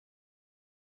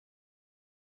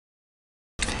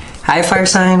Hi fire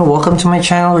sign, welcome to my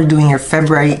channel. We're doing your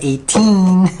February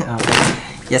 18. Okay.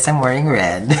 Yes, I'm wearing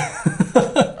red.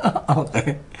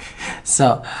 Okay.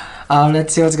 So,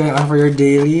 let's see what's going on for your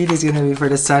daily. This is gonna be for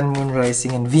the Sun, Moon,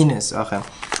 Rising, and Venus. Okay.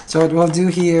 So what we'll do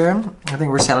here, I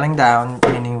think we're settling down,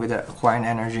 meaning with the Aquarian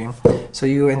energy. So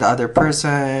you and the other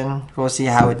person, we'll see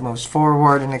how it moves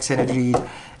forward in extended read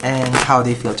and how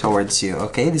they feel towards you.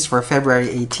 Okay, this is for February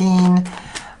 18.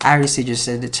 Aries,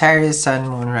 Sagittarius, Sun,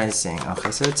 Moon, Rising.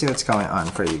 Okay, so let's see what's going on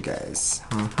for you guys.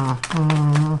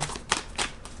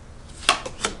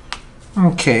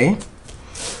 Okay.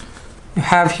 You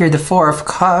have here the Four of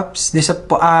Cups. This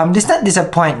is not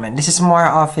disappointment. This is more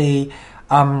of a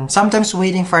sometimes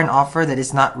waiting for an offer that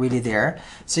is not really there.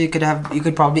 So you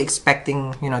could probably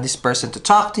expecting, you know, this person to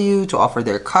talk to you, to offer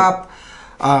their cup.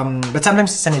 But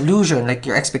sometimes it's an illusion, like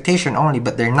your expectation only,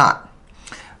 but they're not.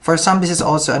 For some, this is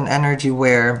also an energy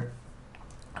where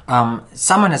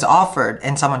someone has offered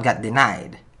and someone got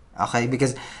denied. Okay,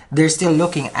 because they're still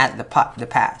looking at the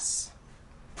past.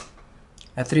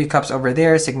 A Three Cups over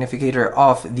there, significator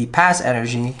of the past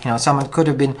energy. You know, someone could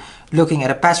have been looking at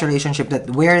a past relationship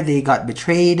that where they got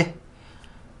betrayed,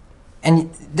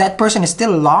 and that person is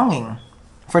still longing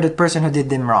for that person who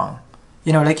did them wrong.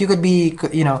 You know, like you could be,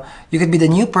 you know, you could be the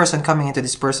new person coming into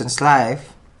this person's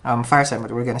life, fire sign,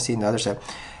 but we're gonna see in the other side,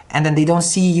 and then they don't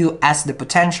see you as the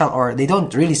potential, or they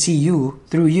don't really see you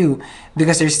through you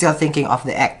because they're still thinking of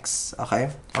the ex,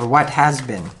 okay, or what has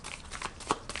been.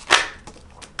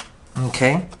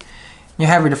 Okay, you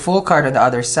have the Full card on the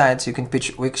other side, so you can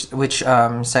pitch which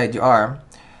side you are.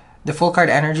 The Full card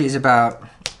energy is about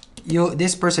you.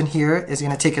 This person here is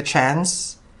gonna take a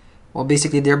chance. Well,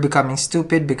 basically, they're becoming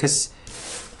stupid because,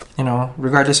 you know,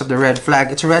 regardless of the red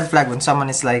flag, it's a red flag when someone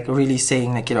is like really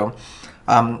saying like, you know,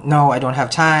 no, I don't have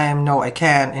time. No, I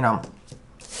can't. You know.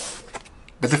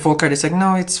 But the Full card is like,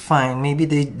 no, it's fine. Maybe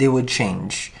they would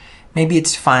change. Maybe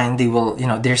it's fine, they will, you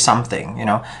know, there's something, you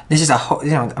know. This is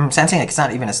you know, I'm sensing like it's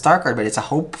not even a star card, but it's a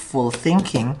hopeful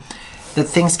thinking that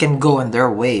things can go in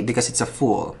their way because it's a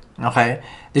Fool, okay?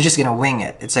 They're just gonna wing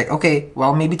it. It's like, okay,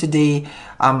 well, maybe today,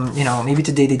 you know, maybe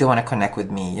today they don't want to connect with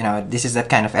me, you know. This is that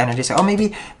kind of energy. So, oh,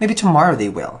 maybe tomorrow they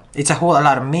will. It's a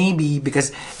lot of maybe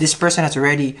because this person has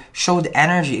already showed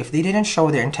energy. If they didn't show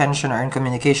their intention or in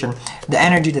communication, the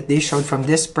energy that they showed from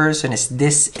this person is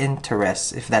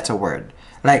disinterest, if that's a word.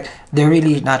 Like, they're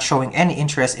really not showing any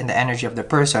interest in the energy of the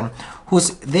person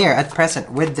who's there at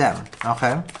present with them,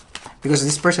 okay? Because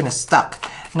this person is stuck.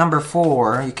 Number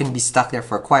 4, you can be stuck there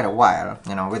for quite a while,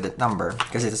 you know, with that number,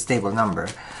 because it's a stable number.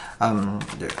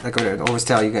 Like I always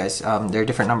tell you guys, there are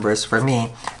different numbers for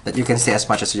me that you can stay as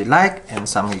much as you like, and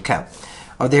some you can't.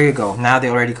 Oh, there you go. Now they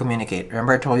already communicate.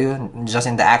 Remember I told you, just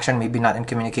in the action, maybe not in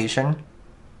communication?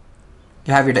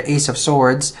 You have here the Ace of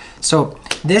Swords. So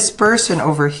this person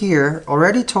over here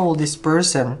already told this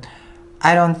person,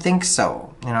 I don't think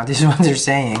so. You know, this is what they're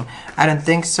saying. I don't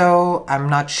think so. I'm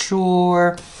not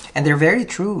sure. And they're very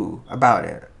true about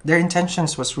it. Their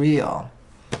intentions was real.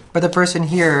 But the person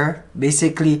here,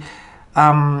 basically,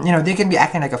 you know, they can be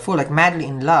acting like a fool, like madly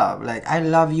in love. Like, I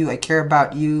love you. I care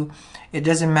about you. It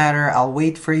doesn't matter. I'll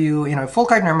wait for you. You know, Full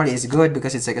card normally is good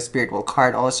because it's like a spiritual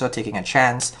card also, taking a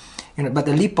chance. You know, but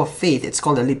the leap of faith, it's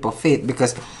called a leap of faith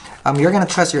because you're gonna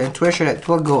trust your intuition that it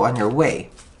will go on your way.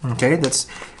 Okay, that's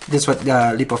what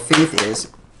the leap of faith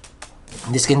is.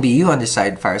 This can be you on this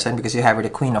side, fire sign, because you have the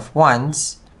Queen of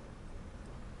Wands.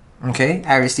 Okay,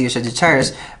 Aries, Leo,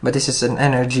 Sagittarius, but this is an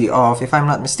energy of, if I'm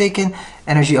not mistaken,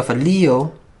 energy of a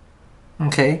Leo.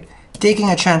 Okay, taking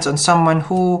a chance on someone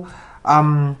who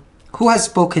has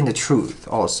spoken the truth.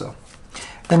 Also,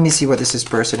 let me see what this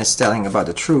person is telling about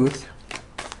the truth.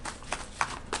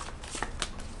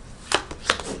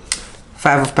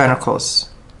 Five of Pentacles.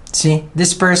 See,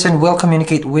 this person will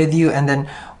communicate with you and then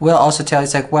will also tell you,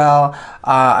 it's like, well,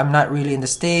 I'm not really in the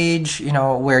stage, you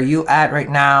know, where you at right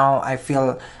now. I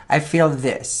feel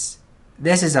this.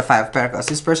 This is a Five of Pentacles.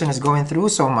 This person is going through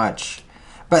so much,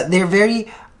 but they're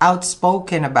very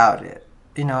outspoken about it,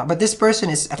 you know. But this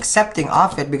person is accepting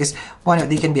of it because one,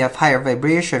 they can be of higher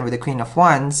vibration with the Queen of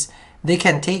Wands. They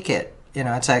can take it, you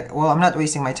know. It's like, well, I'm not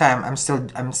wasting my time. I'm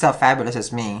still fabulous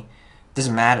as me.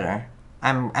 Doesn't matter.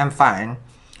 I'm fine,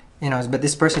 you know. But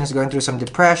this person is going through some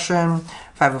depression.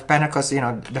 Five of Pentacles, you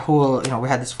know, the whole, you know, we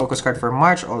had this focus card for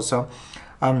March also.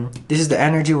 This is the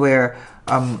energy where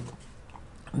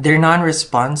they're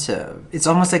non-responsive. It's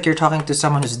almost like you're talking to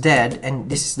someone who's dead, and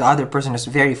this is the other person who's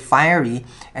very fiery,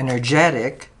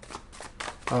 energetic.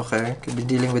 Okay, could be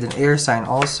dealing with an air sign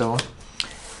also. And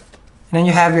then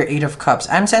you have your Eight of Cups.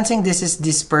 I'm sensing this is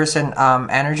this person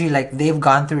energy, like they've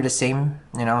gone through the same,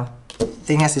 you know,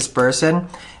 thing as this person.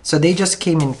 So they just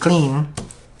came in clean.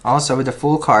 Also with the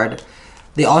Fool card.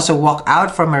 They also walk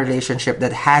out from a relationship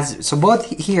that has, so both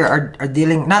here are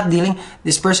dealing, not dealing,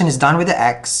 this person is done with the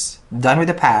ex, done with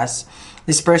the past.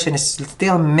 This person is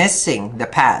still missing the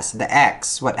past, the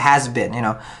ex, what has been, you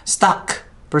know, stuck.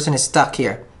 Person is stuck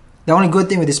here. The only good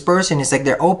thing with this person is like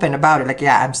they're open about it, like,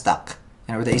 yeah, I'm stuck.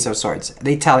 You know, with the Ace of Swords.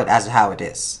 They tell it as how it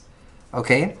is.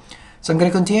 Okay? So I'm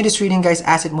going to continue this reading, guys,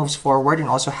 as it moves forward and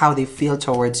also how they feel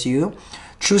towards you.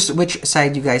 Choose which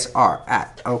side you guys are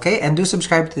at, okay? And do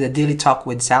subscribe to the Daily Talk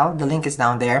with Sal. The link is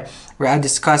down there, where I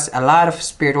discuss a lot of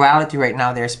spirituality right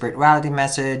now. There's spirituality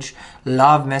message,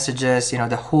 love messages, you know,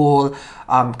 the whole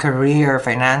career,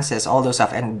 finances, all those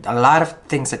stuff, and a lot of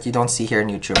things that you don't see here on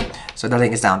YouTube. So the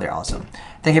link is down there also.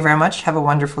 Thank you very much. Have a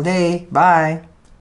wonderful day. Bye.